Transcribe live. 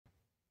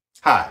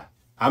Hi,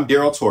 I'm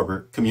Darryle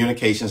Torbert,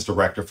 Communications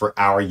Director for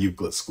our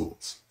Euclid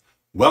Schools.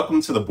 Welcome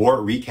to the board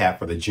recap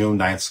for the June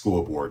 9th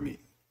school board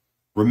meeting.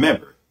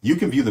 Remember, you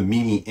can view the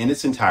meeting in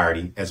its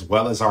entirety as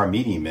well as our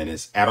meeting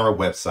minutes at our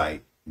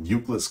website,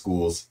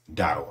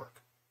 euclidschools.org.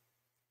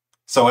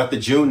 So at the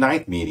June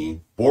 9th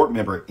meeting, board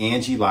member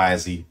Angie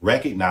Lizy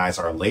recognized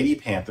our Lady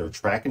Panther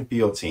track and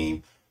field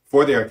team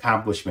for their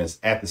accomplishments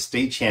at the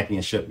state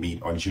championship meet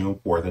on June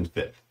 4th and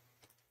 5th.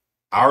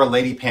 Our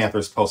Lady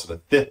Panthers posted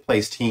a 5th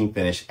place team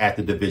finish at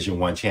the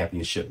Division I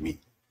championship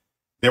meet.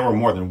 There were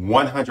more than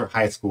 100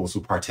 high schools who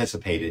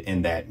participated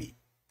in that meet.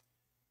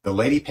 The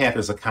Lady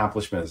Panthers'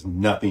 accomplishment is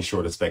nothing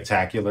short of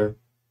spectacular.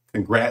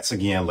 Congrats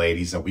again,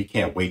 ladies, and we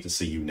can't wait to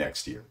see you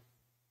next year.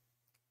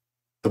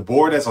 The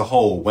board as a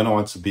whole went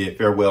on to bid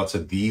farewell to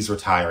these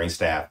retiring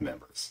staff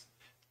members.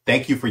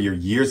 Thank you for your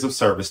years of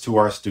service to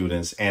our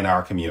students and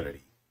our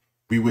community.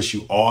 We wish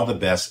you all the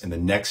best in the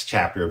next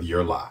chapter of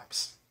your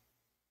lives.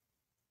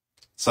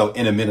 So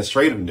in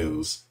administrative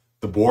news,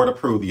 the board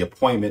approved the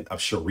appointment of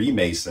Cherie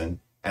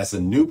Mason as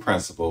the new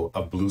principal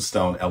of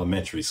Bluestone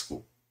Elementary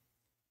School.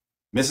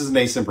 Mrs.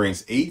 Mason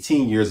brings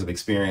 18 years of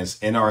experience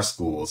in our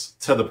schools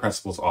to the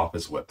principal's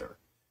office with her.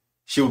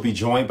 She will be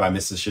joined by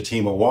Mrs.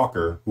 Shatima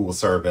Walker, who will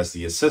serve as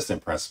the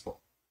assistant principal.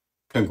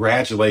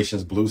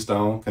 Congratulations,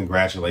 Bluestone.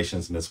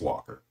 Congratulations, Ms.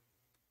 Walker.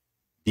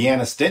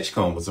 Deanna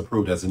Stinchcomb was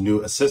approved as the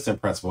new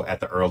assistant principal at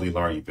the Early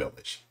Learning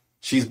Village.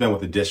 She's been with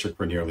the district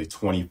for nearly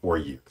 24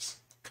 years.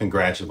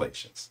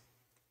 Congratulations.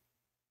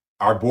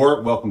 Our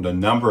board welcomed a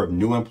number of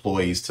new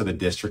employees to the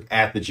district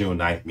at the June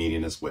 9th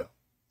meeting as well.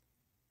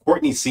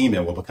 Courtney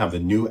Seaman will become the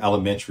new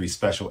elementary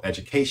special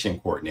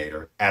education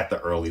coordinator at the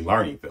Early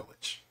Learning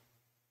Village.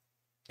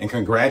 And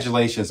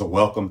congratulations and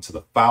welcome to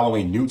the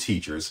following new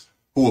teachers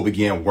who will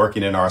begin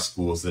working in our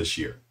schools this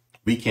year.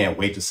 We can't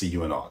wait to see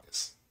you in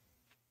August.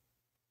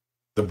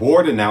 The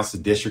board announced the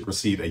district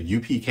received a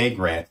UPK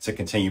grant to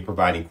continue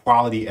providing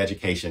quality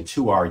education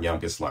to our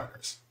youngest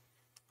learners.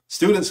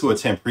 Students who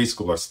attend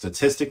preschool are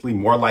statistically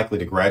more likely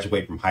to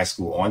graduate from high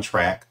school on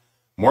track,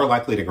 more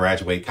likely to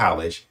graduate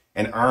college,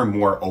 and earn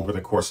more over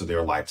the course of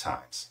their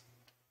lifetimes.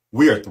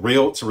 We are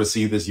thrilled to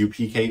receive this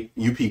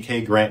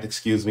UPK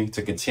grant,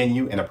 to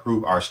continue and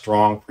improve our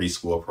strong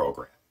preschool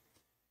program.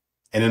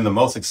 And in the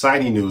most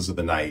exciting news of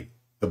the night,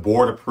 the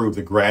board approved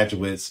the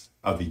graduates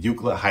of the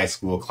Euclid High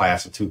School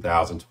Class of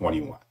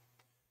 2021.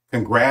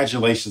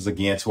 Congratulations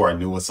again to our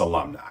newest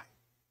alumni.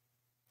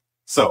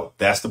 So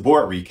that's the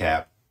board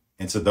recap.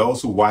 And to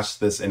those who watched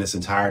this in its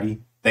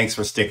entirety, thanks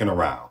for sticking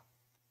around.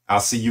 I'll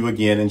see you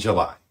again in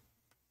July.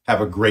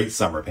 Have a great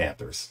summer,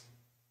 Panthers.